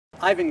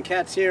Ivan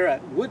Katz here at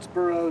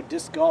Woodsboro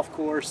Disc Golf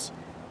Course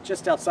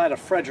just outside of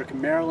Frederick,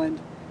 Maryland.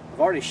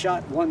 I've already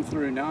shot 1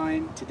 through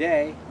 9.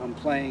 Today I'm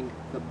playing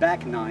the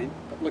back 9,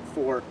 but look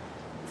for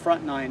the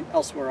front 9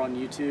 elsewhere on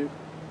YouTube.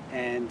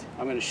 And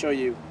I'm going to show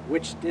you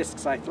which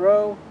discs I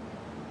throw,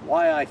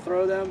 why I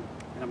throw them,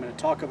 and I'm going to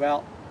talk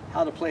about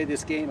how to play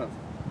this game of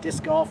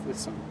disc golf with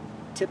some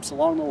tips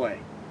along the way.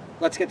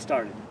 Let's get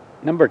started.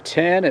 Number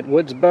 10 at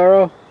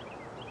Woodsboro.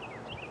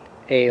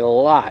 A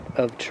lot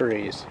of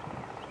trees.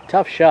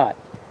 Tough shot.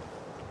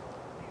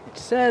 It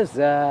says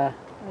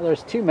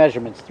there's two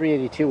measurements,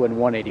 382 and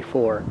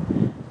 184.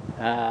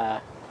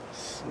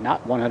 It's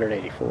not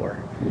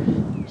 184.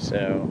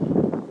 So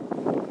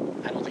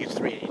I don't think it's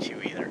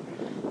 382 either.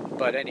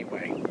 But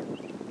anyway,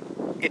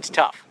 it's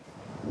tough.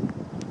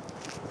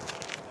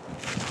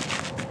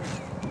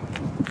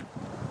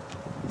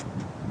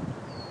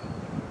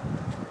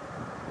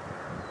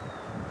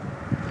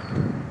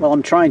 Well,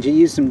 I'm trying to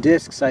use some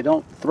discs I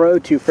don't throw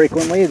too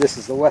frequently. This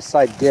is the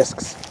Westside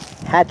Discs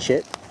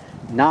Hatchet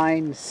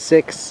 9,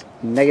 6,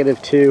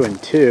 -2,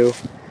 and 2.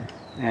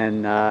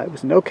 And it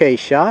was an okay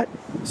shot.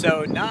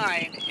 So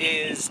 9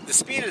 is the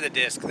speed of the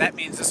disc. That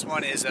means this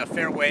one is a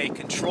fairway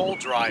control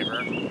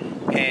driver.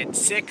 And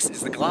 6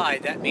 is the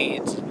glide. That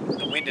means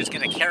the wind is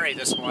going to carry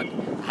this one.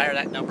 The higher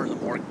that number, the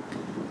more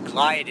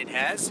glide it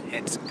has,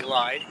 hence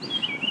glide.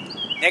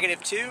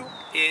 -2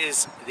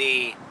 is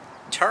the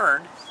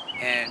turn,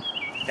 and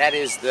that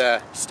is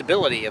the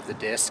stability of the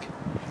disc.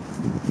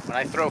 When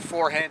I throw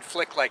forehand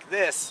flick like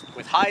this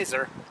with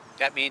hyzer,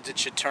 that means it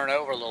should turn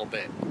over a little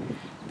bit.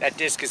 That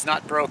disc is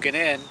not broken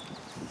in,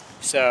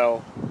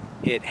 so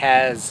it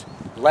has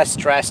less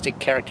drastic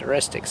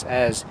characteristics.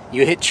 As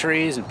you hit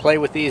trees and play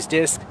with these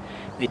discs,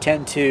 they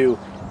tend to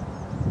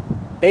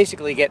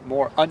basically get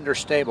more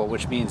understable,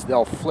 which means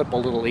they'll flip a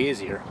little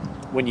easier.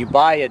 When you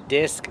buy a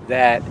disc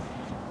that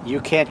you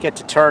can't get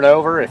to turn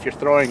over, if you're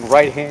throwing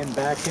right hand,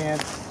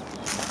 backhand,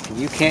 and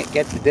you can't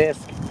get the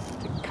disc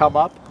to come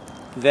up,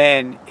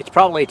 then it's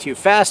probably too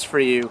fast for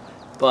you,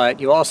 but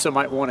you also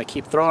might want to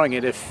keep throwing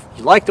it. If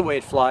you like the way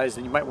it flies,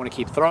 then you might want to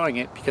keep throwing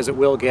it because it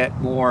will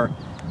get more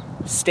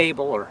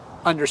stable or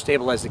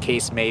understable, as the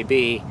case may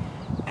be,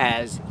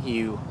 as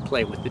you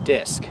play with the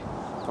disc.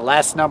 The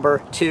last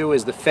number, 2,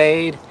 is the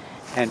fade,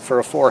 and for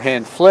a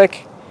forehand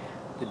flick,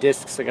 the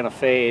discs are going to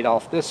fade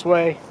off this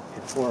way,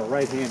 and for a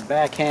right hand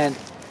backhand,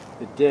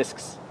 the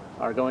discs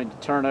are going to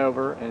turn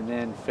over and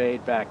then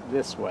fade back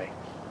this way.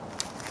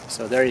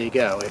 So there you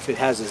go. If it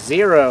has a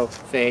 0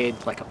 fade,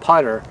 like a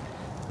putter,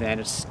 then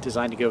it's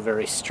designed to go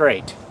very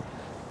straight.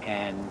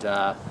 And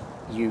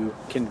you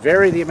can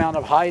vary the amount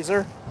of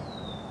hyzer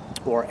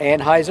or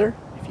anhyzer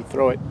if you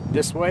throw it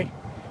this way.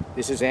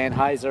 This is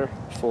anhyzer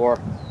for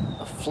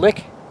a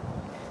flick,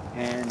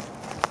 and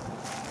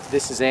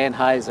this is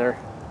anhyzer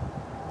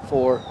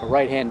for a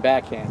right hand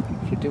backhand.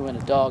 If you're doing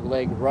a dog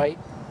leg right,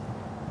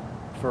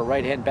 for a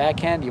right hand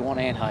backhand, you want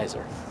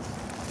anhyzer.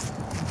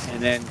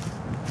 And then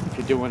if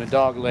you're doing a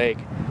dog leg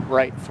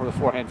right for the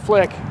forehand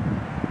flick,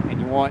 and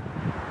you want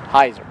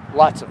hyzer,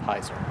 lots of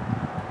hyzer.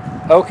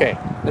 Okay,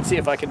 let's see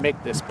if I can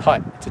make this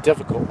putt. It's a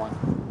difficult one.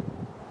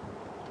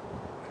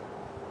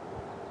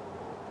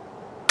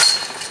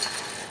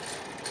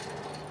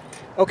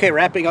 Okay,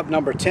 wrapping up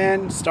number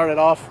 10. Started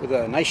off with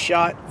a nice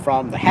shot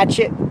from the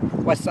Hatchet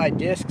Westside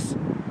Discs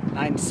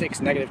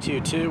 9.6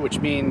 -2.2, which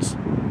means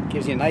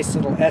gives you a nice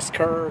little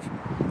S-curve.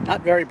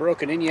 Not very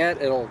broken in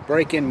yet. It'll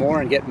break in more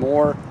and get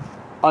more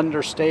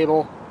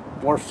understable,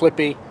 more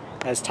flippy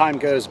as time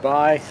goes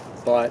by,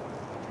 but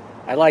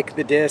I like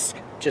the disc.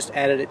 Just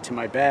added it to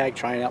my bag,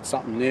 trying out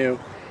something new,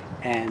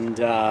 and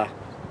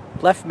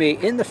left me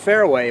in the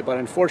fairway, but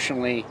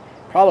unfortunately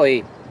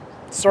probably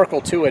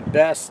circle 2 at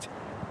best,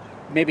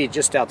 maybe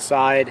just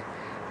outside.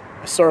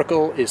 A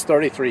circle is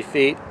 33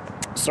 feet.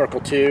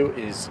 Circle 2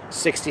 is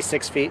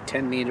 66 feet,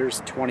 10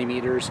 meters, 20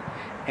 meters.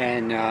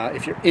 And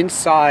if you're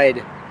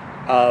inside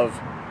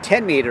of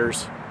 10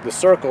 meters, the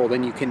circle,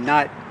 then you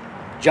cannot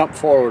jump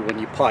forward when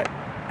you putt.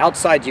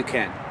 Outside you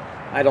can.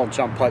 I don't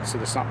jump putt, so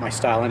that's not my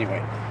style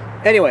anyway.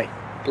 Anyway,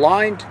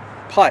 blind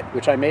putt,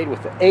 which I made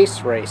with the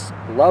Ace Race.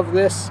 Love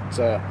this. It's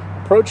a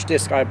approach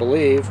disc, I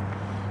believe.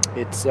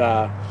 It's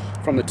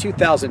from the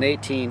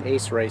 2018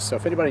 Ace Race. So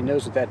if anybody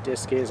knows what that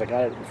disc is, I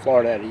got it in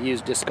Florida at a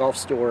used disc golf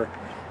store.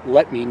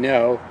 Let me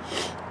know.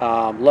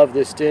 Love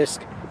this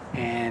disc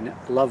and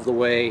love the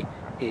way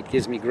it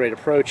gives me great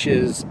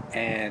approaches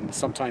and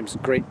sometimes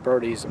great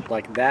birdies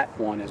like that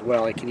one as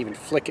well. I can even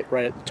flick it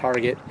right at the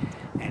target,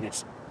 and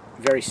it's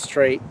very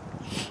straight,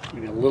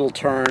 maybe a little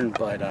turn,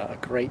 but a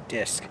great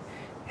disc.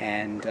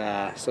 And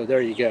so there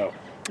you go.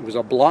 It was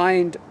a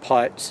blind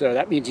putt, so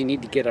that means you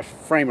need to get a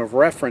frame of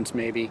reference,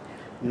 maybe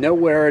know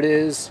where it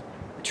is.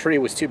 The tree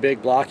was too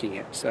big blocking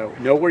it, so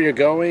know where you're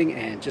going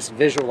and just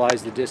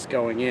visualize the disc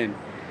going in.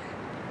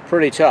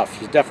 Pretty tough.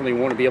 You definitely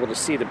want to be able to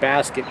see the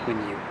basket when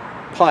you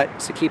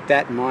putt, so keep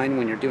that in mind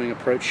when you're doing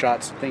approach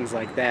shots and things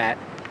like that.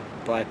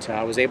 But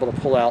I was able to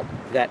pull out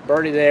that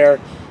birdie there,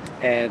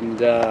 and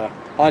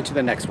on to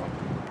the next one.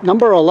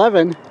 Number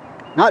 11,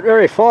 not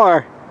very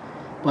far,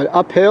 but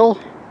uphill,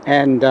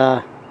 and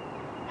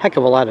heck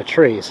of a lot of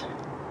trees.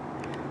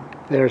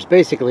 There's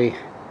basically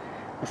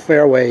a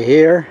fairway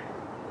here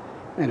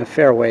and a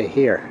fairway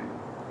here.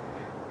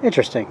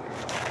 Interesting.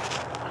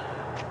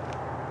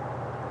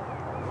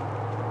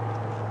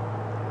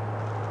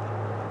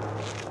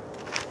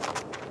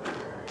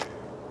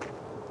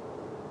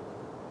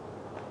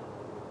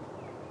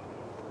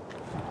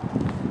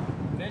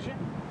 Vision.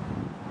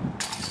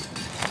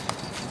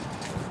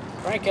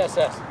 Frank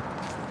SS.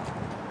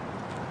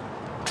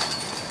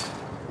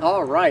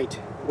 All right,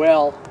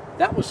 well,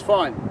 that was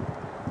fun.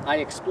 I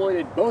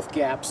exploited both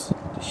gaps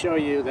to show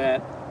you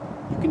that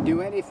you can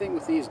do anything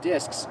with these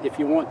discs if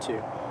you want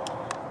to.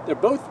 They're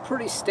both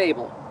pretty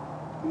stable,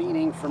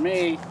 meaning for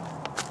me,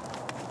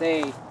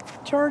 they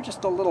turn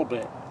just a little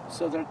bit.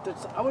 So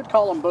I would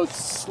call them both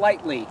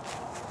slightly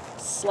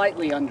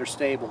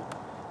understable.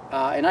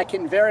 And I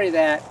can vary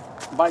that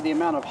by the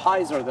amount of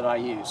hyzer that I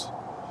use.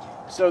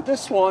 So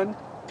this one,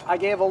 I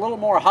gave a little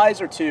more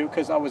hyzer to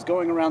because I was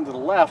going around to the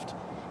left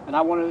and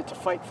I wanted it to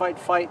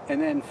fight,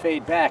 and then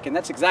fade back. And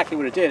that's exactly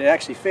what it did. It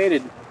actually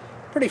faded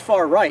pretty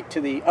far right to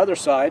the other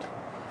side,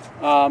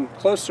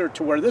 closer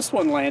to where this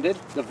one landed,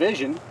 the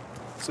Vision.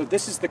 So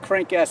this is the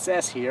Crank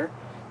SS here,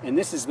 and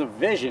this is the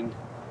Vision.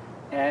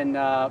 And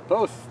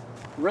both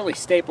really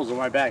staples on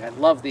my bag. I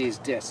love these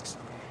discs.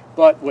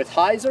 But with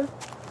hyzer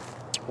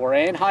or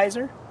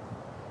anhyzer,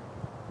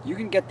 you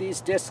can get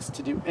these discs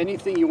to do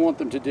anything you want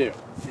them to do.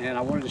 And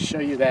I wanted to show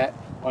you that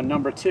on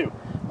number 2.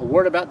 A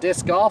word about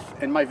disc golf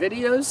and my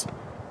videos: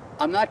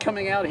 I'm not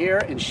coming out here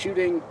and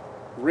shooting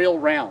real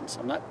rounds.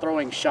 I'm not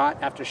throwing shot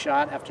after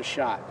shot after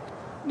shot.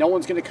 No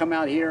one's going to come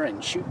out here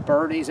and shoot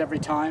birdies every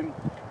time.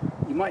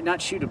 You might not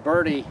shoot a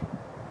birdie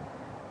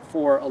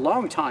for a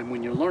long time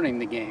when you're learning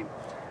the game.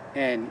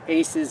 And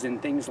aces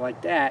and things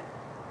like that,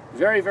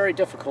 very, very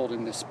difficult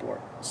in this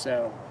sport.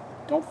 So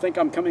don't think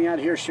I'm coming out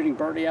here shooting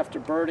birdie after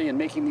birdie and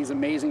making these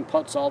amazing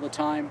putts all the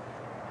time.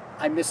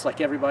 I miss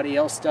like everybody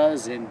else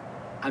does, and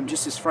I'm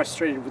just as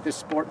frustrated with this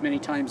sport many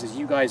times as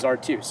you guys are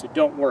too, so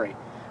don't worry.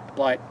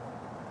 But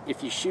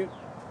if you shoot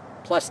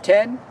plus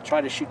 10, try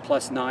to shoot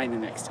plus 9 the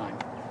next time.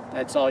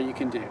 That's all you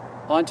can do.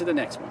 On to the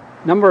next one.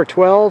 Number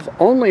 12,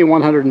 only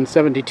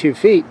 172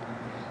 feet,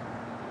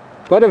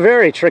 but a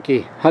very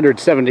tricky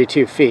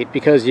 172 feet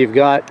because you've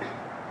got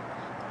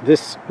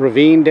this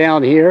ravine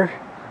down here.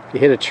 If you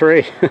hit a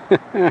tree,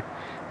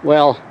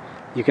 well,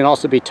 you can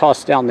also be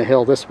tossed down the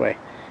hill this way,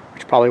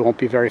 which probably won't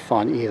be very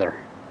fun either.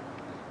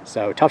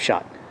 So, tough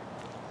shot.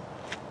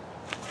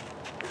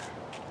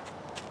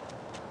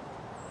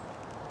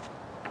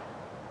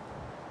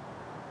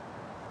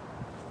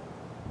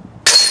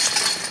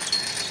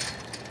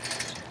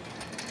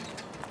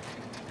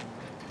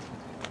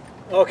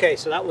 Okay,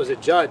 so that was a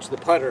Judge, the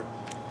putter.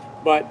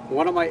 But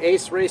one of my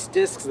Ace Race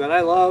discs that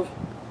I love,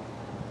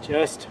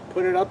 just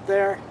put it up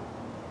there.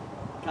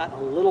 Got a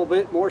little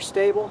bit more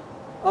stable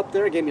up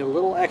there, gave me a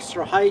little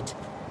extra height,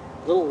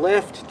 a little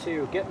lift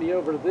to get me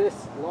over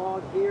this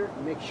log here.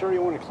 Make sure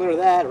you want to clear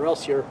that or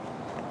else you're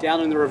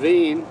down in the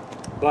ravine.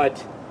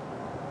 But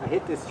I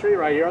hit this tree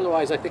right here,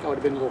 otherwise I think I would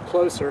have been a little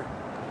closer.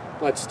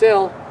 But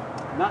still,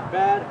 not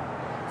bad.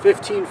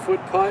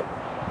 15-foot putt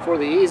for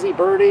the easy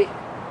birdie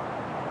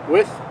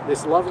with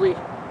this lovely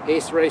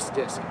Ace Race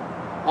disc.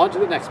 On to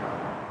the next one.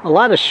 A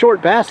lot of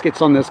short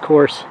baskets on this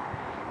course,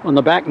 on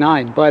the back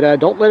 9, but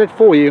don't let it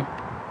fool you,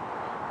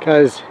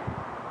 because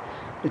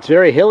it's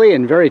very hilly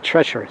and very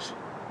treacherous.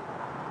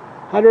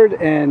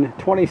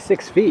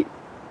 126 feet.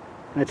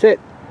 That's it.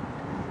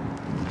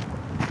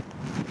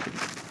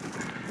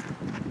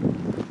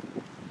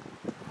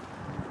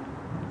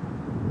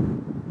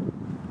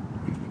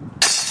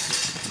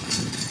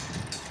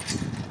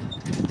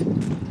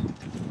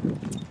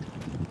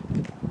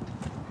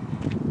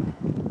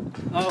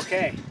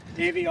 Okay,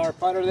 AVR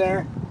putter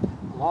there,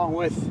 along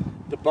with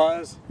the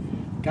Buzz,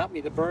 got me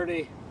the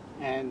birdie,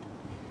 and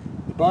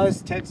the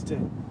Buzz tends to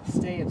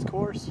stay its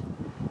course.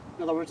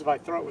 In other words, if I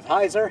throw it with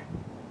hyzer, it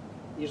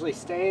usually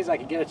stays. I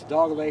can get it to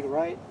dog leg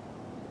right.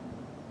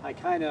 I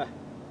kind of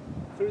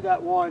threw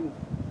that one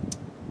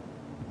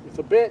with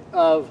a bit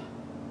of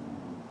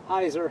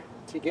hyzer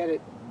to get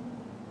it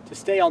to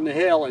stay on the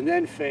hill and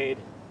then fade,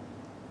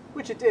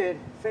 which it did,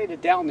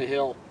 faded down the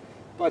hill,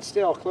 but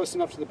still close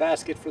enough to the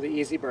basket for the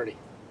easy birdie.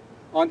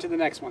 On to the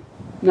next one.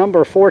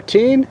 Number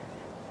 14,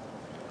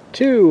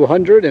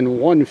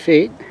 201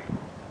 feet,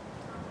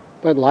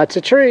 but lots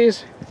of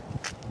trees.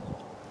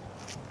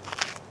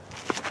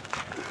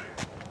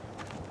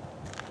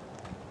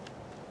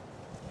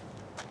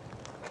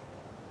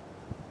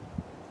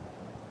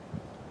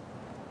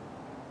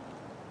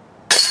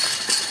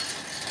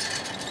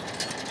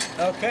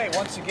 Okay,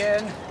 once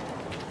again,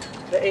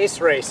 the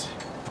Ace Race.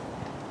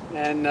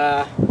 And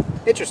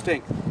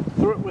interesting,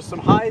 threw it with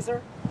some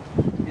hyzer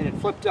and it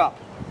flipped up.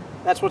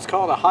 That's what's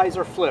called a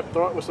hyzer flip.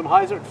 Throw it with some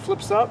hyzer, it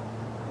flips up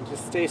and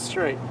just stays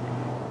straight.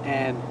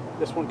 And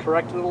this one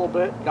corrected a little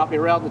bit, got me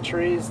around the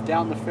trees,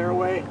 down the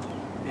fairway,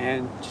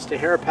 and just a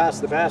hair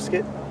past the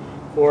basket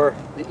for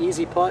the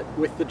easy putt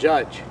with the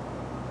Judge.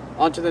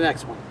 On to the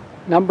next one.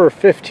 Number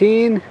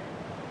 15,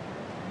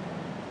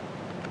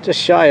 just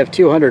shy of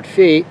 200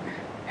 feet,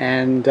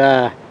 and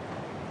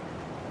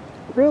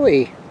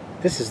really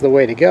this is the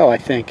way to go, I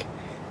think,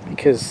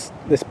 because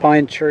this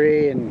pine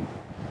tree and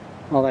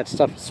all that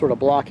stuff is sort of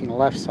blocking the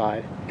left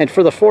side. And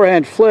for the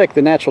forehand flick,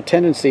 the natural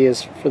tendency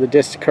is for the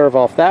disc to curve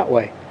off that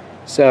way,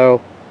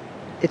 so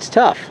it's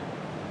tough.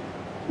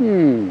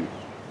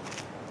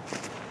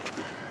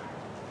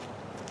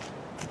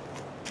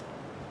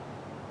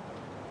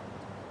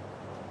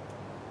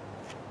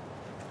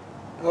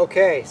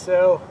 Okay,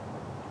 so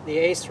the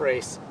Ace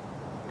Race,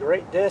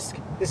 great disc.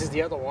 This is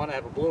the other one. I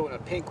have a blue and a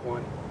pink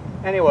one.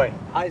 Anyway,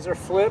 hyzer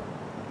flip,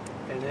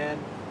 and then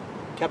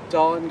kept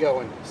on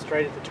going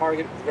straight at the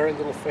target with very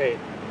little fade.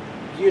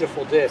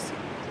 Beautiful disc,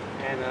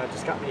 and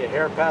just got me a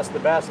hair past the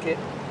basket.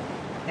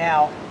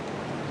 Now,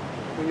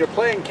 when you're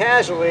playing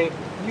casually,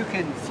 you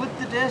can flip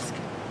the disc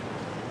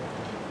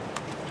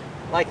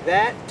like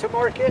that to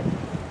mark it,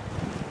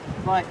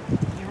 but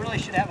you really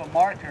should have a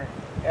marker,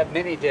 have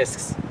mini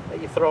discs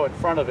that you throw in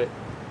front of it,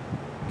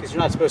 because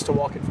you're not supposed to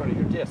walk in front of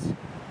your disc.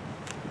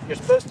 You're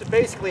supposed to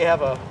basically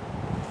have a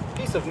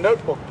piece of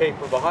notebook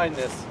paper behind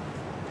this,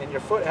 and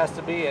your foot has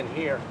to be in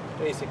here,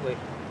 basically,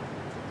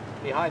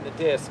 behind the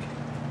disc.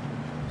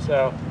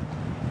 So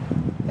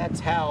that's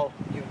how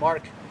you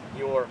mark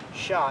your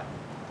shot.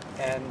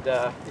 And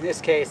in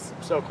this case,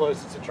 I'm so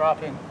close to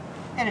dropping,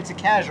 and it's a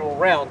casual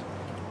round,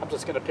 I'm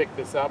just going to pick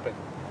this up and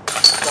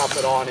drop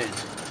it on in.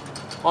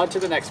 On to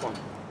the next one.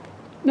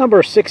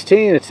 Number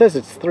 16, it says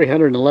it's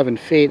 311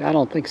 feet. I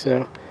don't think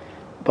so.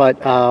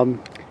 But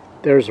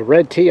there's a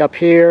red tee up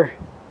here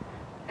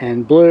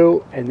and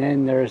blue, and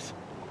then there's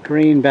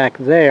green back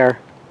there.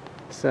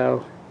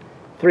 So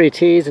 3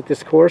 tees at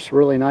this course,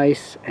 really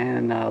nice,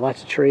 and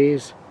lots of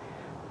trees,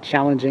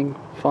 challenging,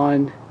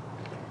 fun,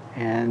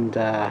 and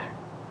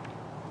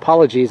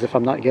apologies if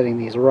I'm not getting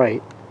these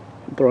right.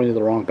 I'm throwing to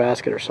the wrong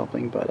basket or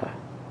something, but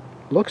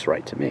looks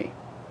right to me.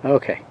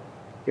 Okay,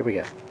 here we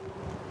go.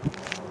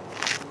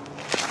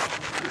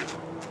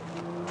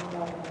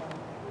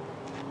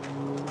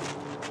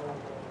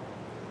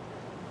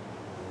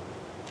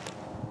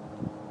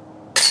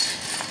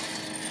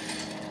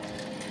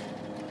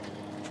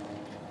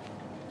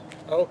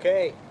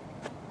 Okay,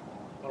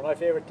 one of my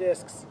favorite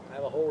discs. I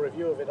have a whole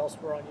review of it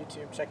elsewhere on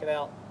YouTube. Check it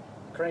out.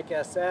 Crank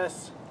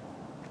SS.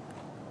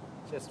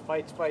 Just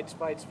fights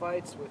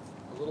with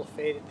a little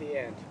fade at the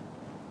end.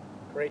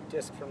 Great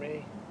disc for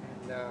me,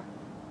 and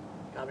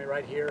got me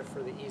right here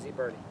for the easy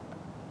birdie.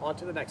 On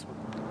to the next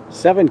one.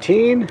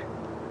 17,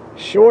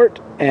 short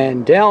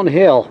and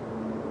downhill.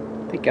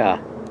 I think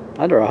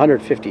under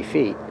 150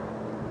 feet,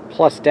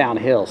 plus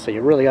downhill. So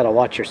you really got to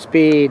watch your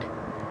speed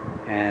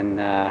and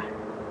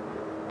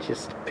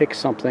just pick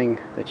something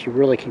that you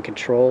really can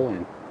control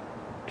and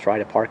try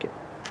to park it.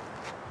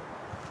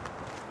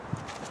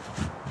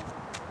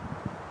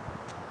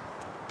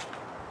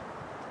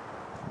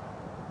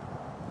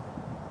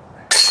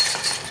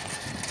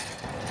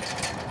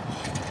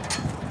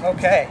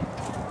 Okay,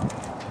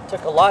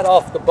 took a lot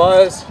off the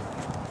buzz,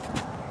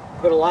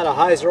 put a lot of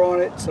hyzer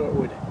on it so it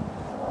would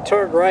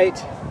turn right,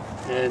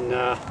 and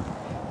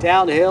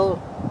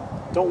downhill,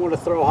 don't want to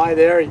throw high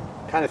there, you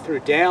kind of threw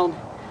down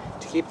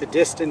to keep the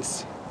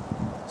distance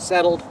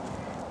settled,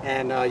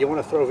 and you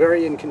want to throw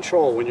very in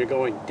control when you're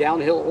going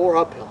downhill or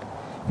uphill.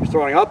 If you're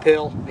throwing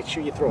uphill, make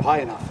sure you throw high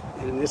enough,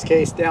 and in this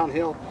case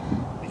downhill,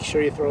 make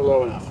sure you throw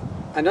low enough.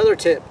 Another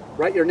tip,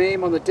 write your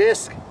name on the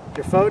disc,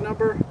 your phone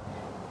number,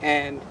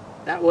 and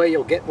that way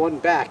you'll get one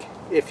back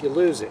if you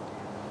lose it.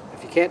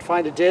 If you can't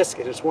find a disc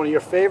and it's one of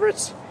your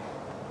favorites,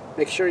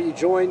 make sure you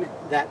join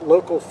that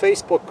local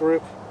Facebook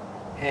group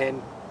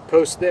and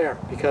post there,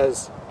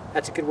 because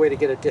that's a good way to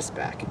get a disc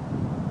back.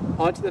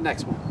 On to the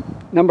next one.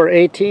 Number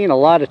 18, a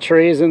lot of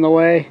trees in the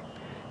way.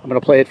 I'm going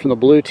to play it from the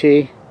blue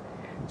tee.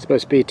 It's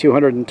supposed to be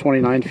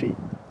 229 feet.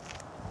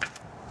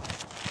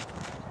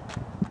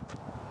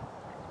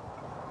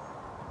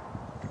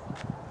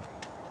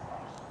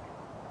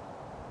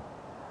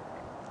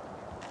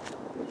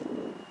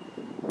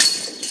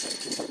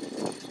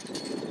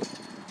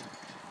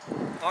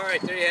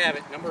 Alright, there you have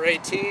it, number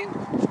 18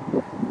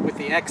 with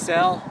the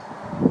XL.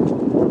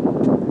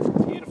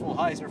 Beautiful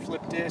hyzer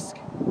flip disc.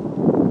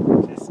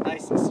 Just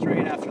nice and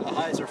straight after the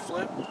hyzer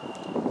flip.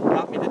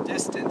 Got me the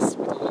distance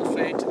with a little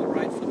fade to the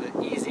right for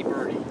the easy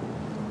birdie.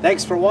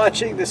 Thanks for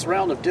watching this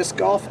round of disc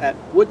golf at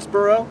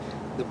Woodsboro.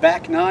 The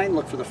back 9,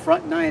 look for the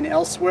front 9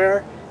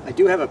 elsewhere. I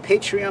do have a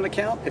Patreon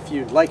account if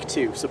you'd like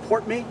to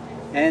support me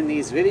and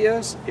these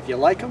videos. If you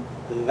like them,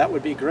 that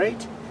would be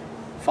great.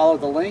 Follow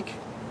the link.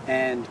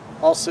 And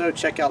also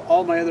check out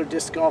all my other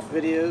disc golf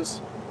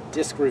videos,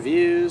 disc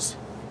reviews,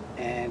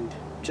 and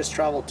just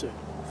traveled to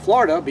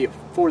Florida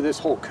before this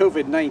whole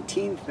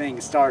COVID-19 thing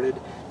started.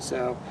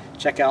 So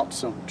check out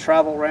some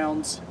travel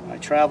rounds. When I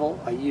travel,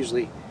 I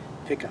usually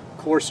pick a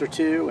course or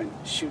two and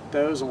shoot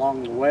those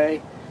along the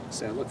way.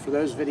 So look for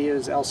those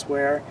videos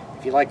elsewhere.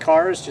 If you like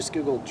cars, just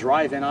Google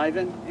Drive-In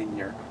Ivan in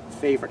your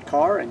favorite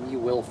car and you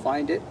will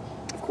find it.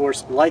 Of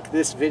course, like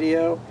this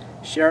video,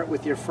 share it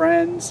with your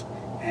friends,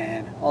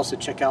 and also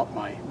check out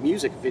my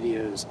music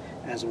videos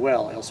as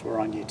well elsewhere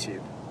on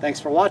YouTube. Thanks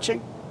for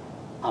watching.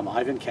 I'm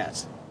Ivan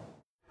Katz.